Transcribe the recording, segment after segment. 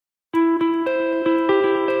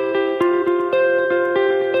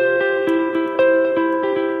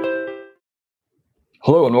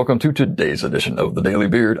Hello and welcome to today's edition of The Daily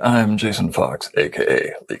Beard. I'm Jason Fox,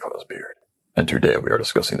 aka Lee Claus Beard. And today we are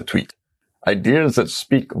discussing the tweet. Ideas that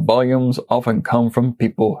speak volumes often come from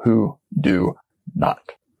people who do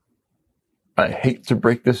not. I hate to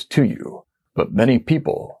break this to you, but many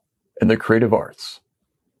people in the creative arts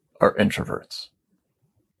are introverts.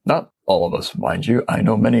 Not all of us, mind you. I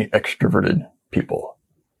know many extroverted people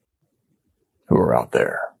who are out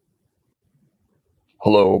there.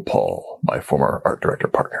 Hello, Paul, my former art director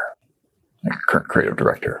partner and current creative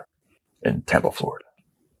director in Tampa, Florida.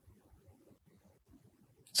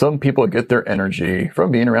 Some people get their energy from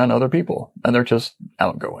being around other people, and they're just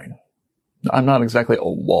outgoing. I'm not exactly a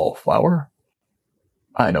wallflower.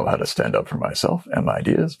 I know how to stand up for myself and my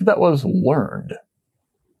ideas, but that was learned.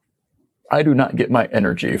 I do not get my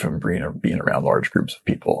energy from being around large groups of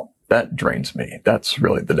people. That drains me. That's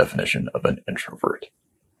really the definition of an introvert.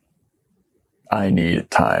 I need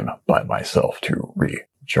time by myself to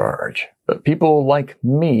recharge. But people like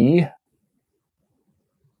me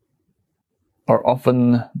are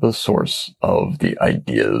often the source of the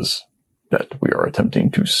ideas that we are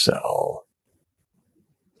attempting to sell.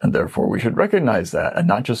 And therefore we should recognize that and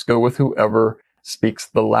not just go with whoever speaks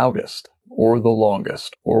the loudest or the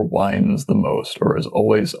longest or whines the most or is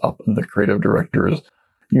always up in the creative director's,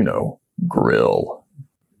 grill,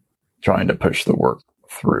 trying to push the work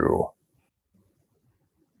through.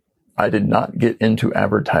 I did not get into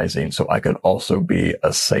advertising so I could also be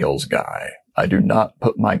a sales guy. I do not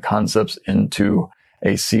put my concepts into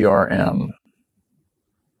a CRM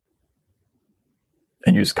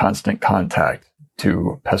and use constant contact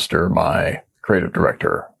to pester my creative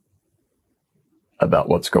director about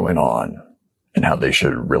what's going on and how they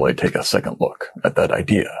should really take a second look at that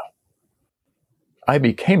idea. I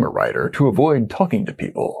became a writer to avoid talking to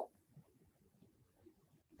people,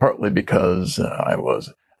 partly because I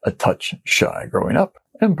was a touch shy growing up,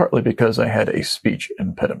 and partly because I had a speech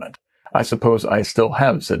impediment. I suppose I still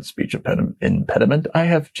have said speech impediment. I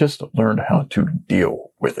have just learned how to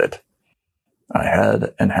deal with it. I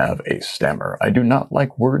had and have a stammer. I do not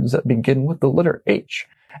like words that begin with the letter H.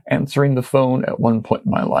 Answering the phone at one point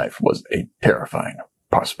in my life was a terrifying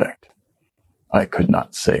prospect. I could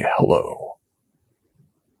not say hello.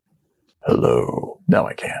 Hello. Now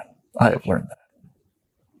I can. I have learned that.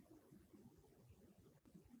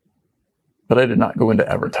 But I did not go into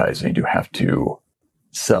advertising to have to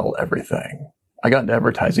sell everything. I got into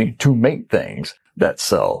advertising to make things that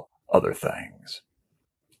sell other things.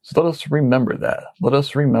 So let us remember that. Let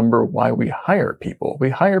us remember why we hire people. We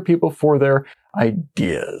hire people for their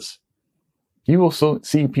ideas. You will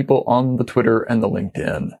see people on the Twitter and the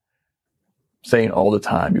LinkedIn saying all the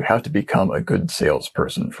time, you have to become a good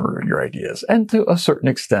salesperson for your ideas. And to a certain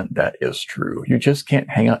extent, that is true. You just can't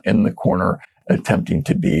hang out in the corner attempting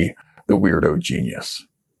to be the weirdo genius.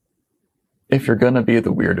 If you're going to be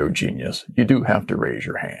the weirdo genius, you do have to raise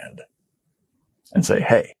your hand and say,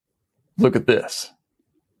 hey, look at this.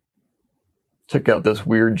 Check out this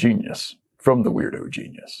weird genius from the weirdo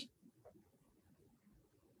genius.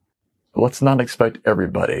 But let's not expect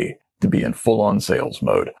everybody to be in full-on sales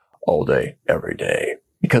mode all day, every day,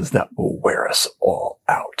 because that will wear us all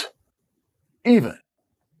out. Even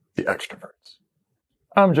the extroverts.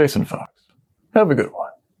 I'm Jason Fox. Have a good one.